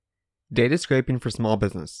Data scraping for small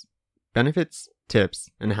business. Benefits, tips,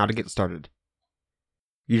 and how to get started.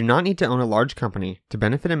 You do not need to own a large company to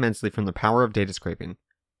benefit immensely from the power of data scraping.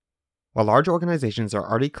 While large organizations are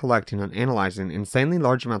already collecting and analyzing insanely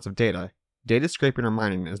large amounts of data, data scraping or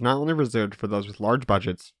mining is not only reserved for those with large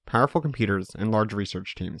budgets, powerful computers, and large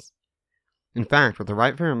research teams. In fact, with the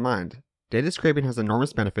right frame of mind, data scraping has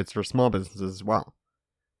enormous benefits for small businesses as well.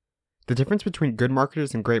 The difference between good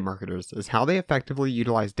marketers and great marketers is how they effectively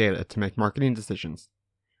utilize data to make marketing decisions.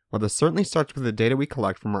 While this certainly starts with the data we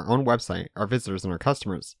collect from our own website, our visitors, and our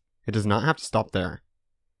customers, it does not have to stop there.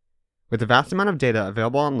 With the vast amount of data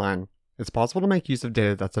available online, it's possible to make use of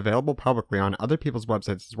data that's available publicly on other people's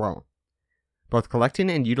websites as well. Both collecting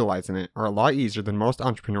and utilizing it are a lot easier than most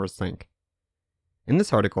entrepreneurs think. In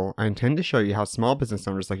this article, I intend to show you how small business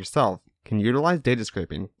owners like yourself can utilize data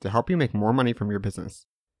scraping to help you make more money from your business,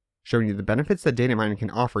 showing you the benefits that data mining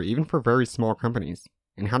can offer even for very small companies,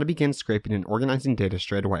 and how to begin scraping and organizing data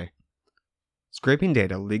straight away. Scraping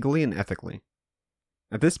data legally and ethically.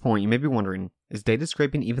 At this point, you may be wondering, is data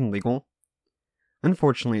scraping even legal?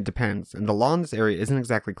 Unfortunately, it depends, and the law in this area isn't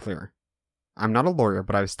exactly clear. I'm not a lawyer,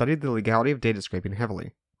 but I've studied the legality of data scraping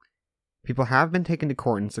heavily. People have been taken to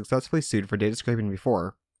court and successfully sued for data scraping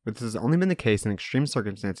before, but this has only been the case in extreme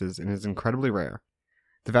circumstances and is incredibly rare.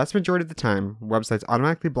 The vast majority of the time, websites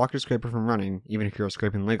automatically block your scraper from running, even if you are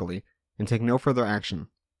scraping legally, and take no further action.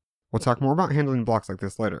 We'll talk more about handling blocks like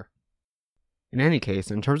this later. In any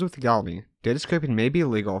case, in terms of legality, data scraping may be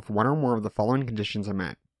illegal if one or more of the following conditions are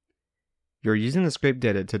met. You are using the scraped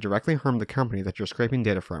data to directly harm the company that you're scraping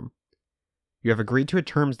data from. You have agreed to a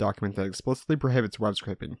terms document that explicitly prohibits web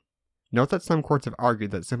scraping. Note that some courts have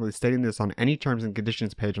argued that simply stating this on any terms and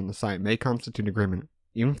conditions page on the site may constitute agreement,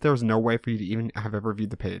 even if there is no way for you to even have ever viewed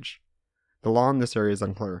the page. The law in this area is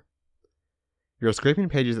unclear. You are scraping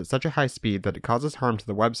pages at such a high speed that it causes harm to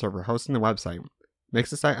the web server hosting the website, makes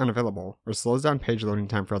the site unavailable, or slows down page loading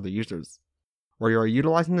time for other users. Or you are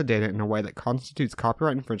utilizing the data in a way that constitutes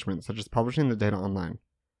copyright infringement, such as publishing the data online.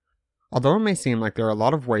 Although it may seem like there are a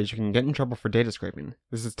lot of ways you can get in trouble for data scraping,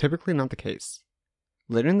 this is typically not the case.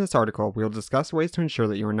 Later in this article, we will discuss ways to ensure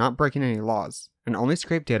that you are not breaking any laws, and only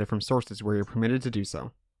scrape data from sources where you're permitted to do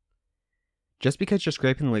so. Just because you're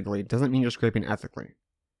scraping legally doesn't mean you're scraping ethically.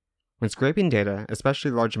 When scraping data,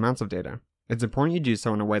 especially large amounts of data, it's important you do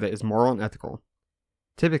so in a way that is moral and ethical.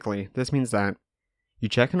 Typically, this means that you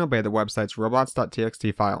check and obey the website's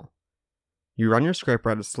robots.txt file. You run your scraper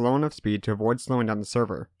at a slow enough speed to avoid slowing down the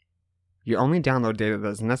server. You only download data that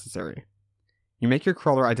is necessary. You make your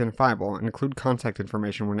crawler identifiable and include contact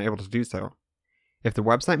information when able to do so. If the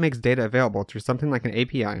website makes data available through something like an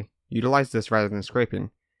API, utilize this rather than scraping,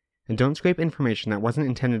 and don't scrape information that wasn't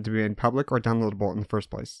intended to be made public or downloadable in the first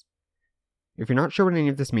place. If you're not sure what any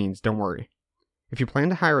of this means, don't worry. If you plan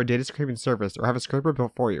to hire a data scraping service or have a scraper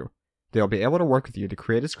built for you, they'll be able to work with you to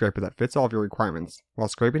create a scraper that fits all of your requirements, while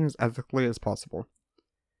scraping as ethically as possible.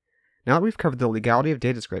 Now that we've covered the legality of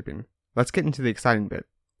data scraping, let's get into the exciting bit: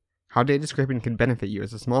 how data scraping can benefit you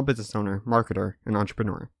as a small business owner, marketer, and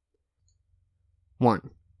entrepreneur.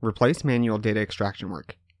 1. Replace manual data extraction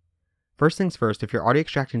work. First things first, if you're already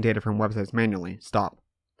extracting data from websites manually, stop.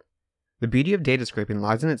 The beauty of data scraping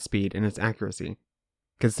lies in its speed and its accuracy.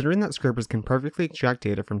 Considering that scrapers can perfectly extract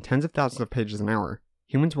data from tens of thousands of pages an hour,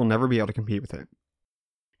 humans will never be able to compete with it.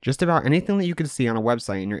 Just about anything that you can see on a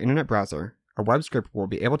website in your internet browser, a web scraper will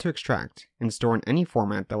be able to extract and store in any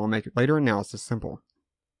format that will make later analysis simple.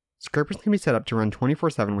 Scrapers can be set up to run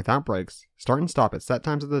 24/7 without breaks, start and stop at set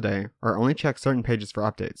times of the day, or only check certain pages for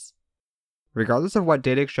updates. Regardless of what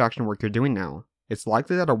data extraction work you're doing now, it's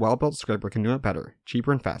likely that a well-built scraper can do it better,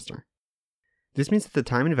 cheaper, and faster. This means that the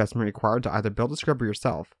time and investment required to either build a scraper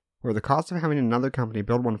yourself, or the cost of having another company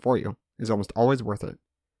build one for you, is almost always worth it.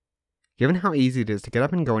 Given how easy it is to get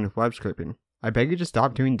up and going with web scraping, I beg you to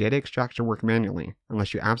stop doing data extraction work manually,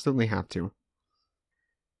 unless you absolutely have to.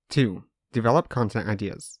 2. Develop content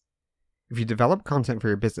ideas. If you develop content for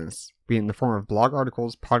your business, be it in the form of blog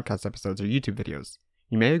articles, podcast episodes, or YouTube videos,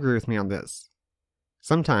 you may agree with me on this.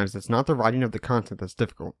 Sometimes it's not the writing of the content that's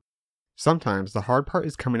difficult. Sometimes the hard part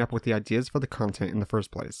is coming up with the ideas for the content in the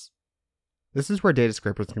first place. This is where data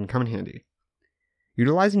scrapers can come in handy.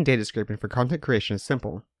 Utilizing data scraping for content creation is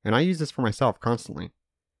simple, and I use this for myself constantly.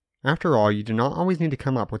 After all, you do not always need to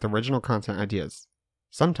come up with original content ideas.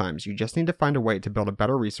 Sometimes you just need to find a way to build a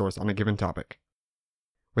better resource on a given topic.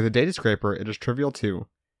 With a data scraper, it is trivial too.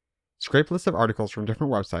 Scrape lists of articles from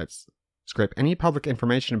different websites. Scrape any public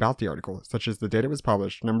information about the article, such as the date it was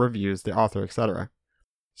published, number of views, the author, etc.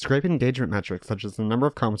 Scrape engagement metrics such as the number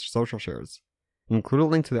of comments or social shares. Include a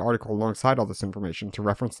link to the article alongside all this information to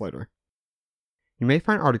reference later. You may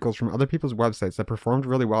find articles from other people's websites that performed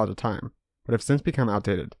really well at a time, but have since become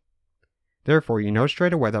outdated. Therefore, you know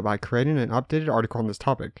straight away that by creating an updated article on this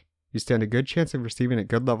topic, you stand a good chance of receiving a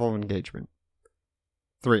good level of engagement.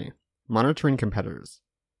 3. Monitoring competitors.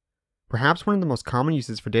 Perhaps one of the most common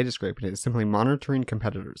uses for data scraping is simply monitoring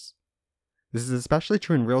competitors. This is especially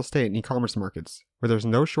true in real estate and e-commerce markets, where there's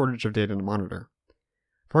no shortage of data to monitor.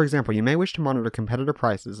 For example, you may wish to monitor competitor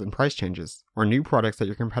prices and price changes, or new products that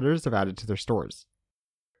your competitors have added to their stores.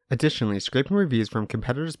 Additionally, scraping reviews from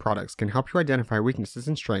competitors' products can help you identify weaknesses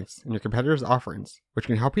and strengths in your competitors' offerings, which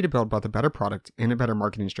can help you to build both a better product and a better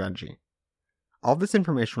marketing strategy. All this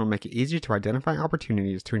information will make it easier to identify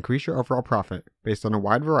opportunities to increase your overall profit based on a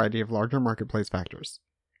wide variety of larger marketplace factors.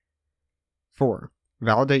 4.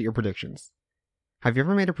 Validate your predictions. Have you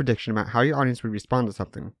ever made a prediction about how your audience would respond to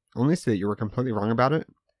something, only so that you were completely wrong about it?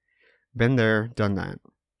 Been there, done that.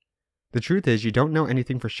 The truth is, you don't know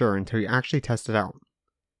anything for sure until you actually test it out.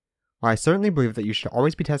 While I certainly believe that you should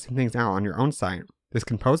always be testing things out on your own site, this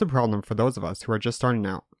can pose a problem for those of us who are just starting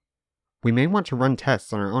out. We may want to run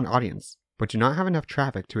tests on our own audience, but do not have enough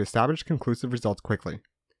traffic to establish conclusive results quickly.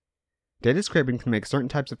 Data scraping can make certain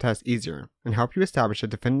types of tests easier and help you establish a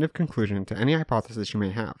definitive conclusion to any hypothesis you may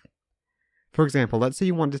have. For example, let's say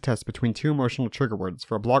you want to test between two emotional trigger words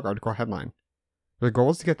for a blog article headline. Your goal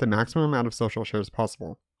is to get the maximum amount of social shares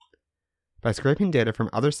possible. By scraping data from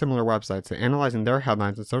other similar websites and analyzing their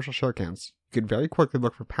headlines and social share counts, you could very quickly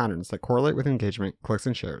look for patterns that correlate with engagement, clicks,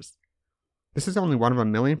 and shares. This is only one of a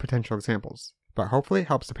million potential examples, but hopefully it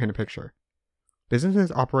helps to paint a picture.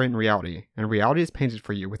 Businesses operate in reality, and reality is painted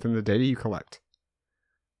for you within the data you collect.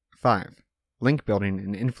 5. Link building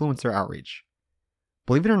and influencer outreach.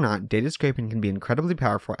 Believe it or not, data scraping can be incredibly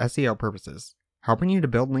powerful for SEO purposes, helping you to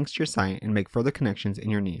build links to your site and make further connections in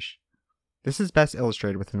your niche. This is best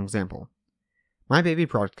illustrated with an example. My baby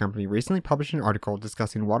product company recently published an article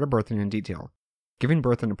discussing water birthing in detail, giving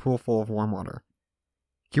birth in a pool full of warm water.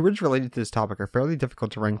 Keywords related to this topic are fairly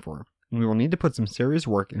difficult to rank for, and we will need to put some serious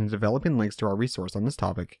work into developing links to our resource on this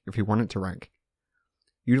topic if we want it to rank.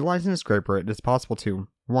 Utilizing a scraper, it is possible to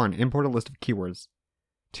 1. Import a list of keywords.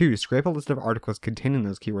 2. Scrape a list of articles containing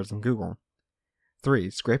those keywords in Google. 3.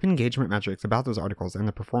 Scrape engagement metrics about those articles and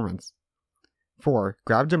their performance. 4.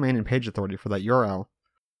 Grab domain and page authority for that URL.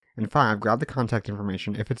 And 5. Grab the contact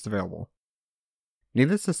information if it's available.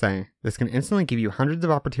 Needless to say, this can instantly give you hundreds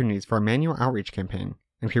of opportunities for a manual outreach campaign,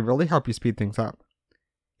 and can really help you speed things up.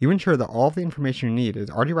 You ensure that all of the information you need is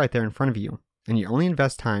already right there in front of you, and you only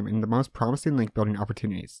invest time in the most promising link building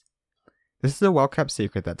opportunities. This is a well-kept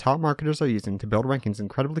secret that top marketers are using to build rankings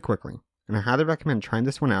incredibly quickly, and I highly recommend trying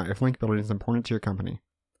this one out if link building is important to your company.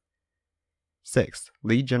 6.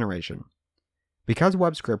 Lead generation. Because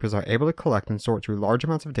web scrapers are able to collect and sort through large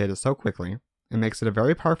amounts of data so quickly, it makes it a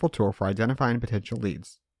very powerful tool for identifying potential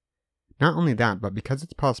leads. Not only that, but because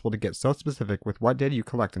it's possible to get so specific with what data you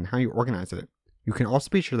collect and how you organize it, you can also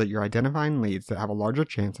be sure that you're identifying leads that have a larger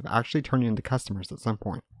chance of actually turning into customers at some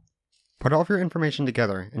point. Put all of your information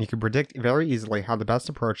together, and you can predict very easily how to best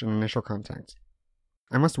approach an initial contact.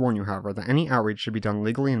 I must warn you, however, that any outreach should be done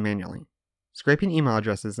legally and manually. Scraping email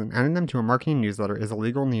addresses and adding them to a marketing newsletter is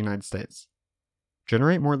illegal in the United States.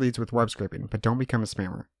 Generate more leads with web scraping, but don't become a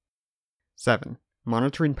spammer. 7.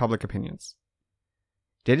 Monitoring public opinions.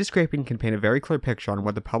 Data scraping can paint a very clear picture on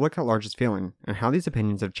what the public at large is feeling and how these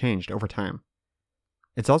opinions have changed over time.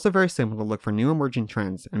 It's also very simple to look for new emerging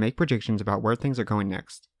trends and make predictions about where things are going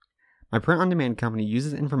next. My print-on-demand company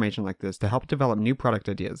uses information like this to help develop new product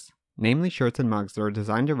ideas, namely shirts and mugs that are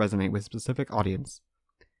designed to resonate with a specific audience.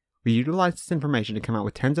 We utilize this information to come out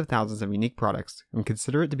with tens of thousands of unique products and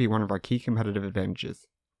consider it to be one of our key competitive advantages.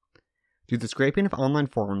 Through the scraping of online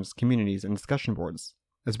forums, communities, and discussion boards,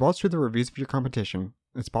 as well as through the reviews of your competition,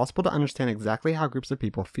 it's possible to understand exactly how groups of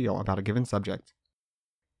people feel about a given subject.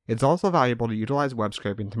 It's also valuable to utilize web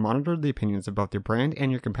scraping to monitor the opinions of both your brand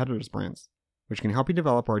and your competitors' brands, which can help you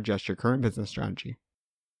develop or adjust your current business strategy.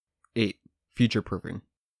 8. Future-proofing.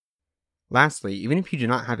 Lastly, even if you do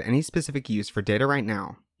not have any specific use for data right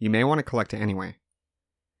now, you may want to collect it anyway.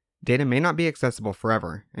 Data may not be accessible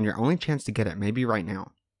forever, and your only chance to get it may be right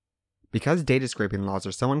now. Because data scraping laws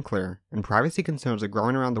are so unclear, and privacy concerns are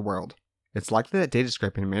growing around the world, it's likely that data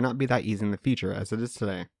scraping may not be that easy in the future as it is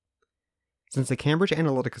today. Since the Cambridge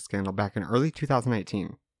Analytica scandal back in early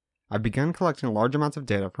 2018, I've begun collecting large amounts of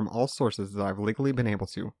data from all sources that I've legally been able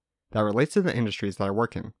to, that relates to the industries that I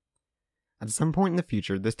work in. At some point in the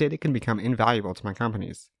future, this data can become invaluable to my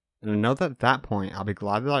companies, and I know that at that point I'll be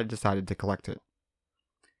glad that I decided to collect it.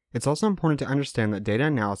 It's also important to understand that data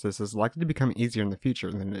analysis is likely to become easier in the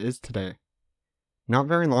future than it is today. Not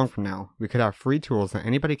very long from now, we could have free tools that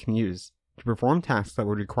anybody can use to perform tasks that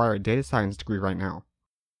would require a data science degree right now.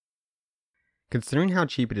 Considering how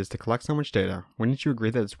cheap it is to collect so much data, wouldn't you agree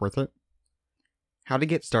that it's worth it? How to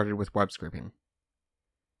get started with web scraping.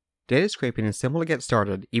 Data scraping is simple to get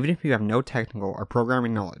started even if you have no technical or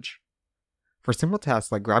programming knowledge. For simple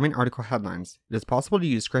tasks like grabbing article headlines, it is possible to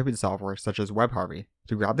use scraping software such as WebHarvey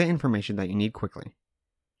to grab the information that you need quickly.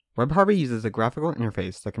 WebHarvey uses a graphical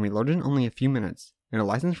interface that can be loaded in only a few minutes, and a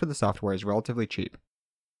license for the software is relatively cheap.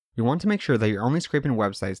 You want to make sure that you're only scraping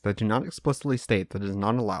websites that do not explicitly state that it is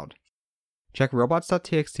not allowed. Check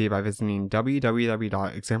robots.txt by visiting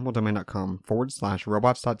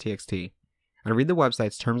www.exampledomain.com/robots.txt and read the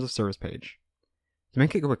website's terms of service page. To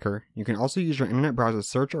make it quicker, you can also use your internet browser's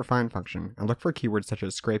search or find function and look for keywords such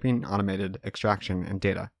as scraping, automated, extraction, and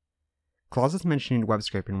data. Clauses mentioning web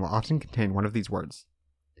scraping will often contain one of these words.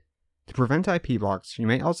 To prevent IP blocks, you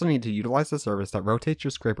may also need to utilize the service that rotates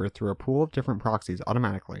your scraper through a pool of different proxies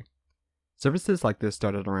automatically. Services like this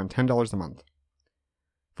start at around $10 a month.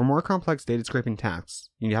 For more complex data scraping tasks,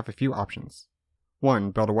 you have a few options.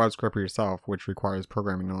 1. Build a web scraper yourself, which requires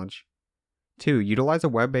programming knowledge. 2. Utilize a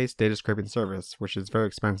web-based data scraping service, which is very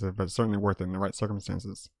expensive but certainly worth it in the right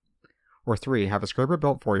circumstances. Or 3. Have a scraper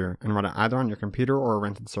built for you and run it either on your computer or a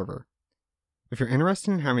rented server. If you're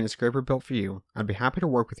interested in having a scraper built for you, I'd be happy to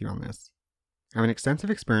work with you on this. I have an extensive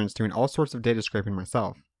experience doing all sorts of data scraping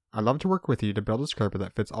myself. I'd love to work with you to build a scraper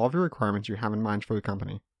that fits all of your requirements you have in mind for your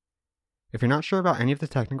company. If you're not sure about any of the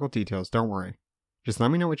technical details, don't worry. Just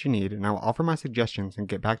let me know what you need and I will offer my suggestions and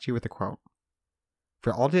get back to you with a quote.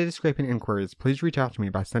 For all data scraping inquiries, please reach out to me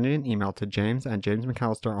by sending an email to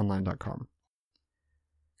james@jamesmcallisteronline.com.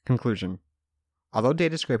 Conclusion. Although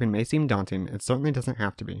data scraping may seem daunting, it certainly doesn't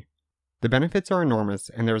have to be. The benefits are enormous,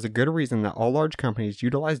 and there is a good reason that all large companies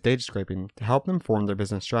utilize data scraping to help them form their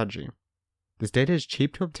business strategy. This data is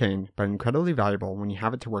cheap to obtain, but incredibly valuable when you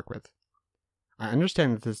have it to work with. I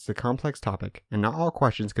understand that this is a complex topic, and not all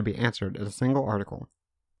questions could be answered in a single article.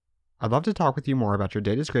 I'd love to talk with you more about your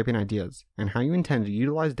data scraping ideas, and how you intend to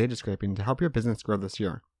utilize data scraping to help your business grow this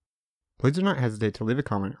year. Please do not hesitate to leave a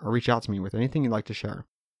comment or reach out to me with anything you'd like to share.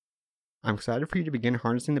 I'm excited for you to begin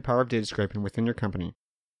harnessing the power of data scraping within your company.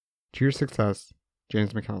 To your success,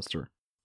 James McAllister.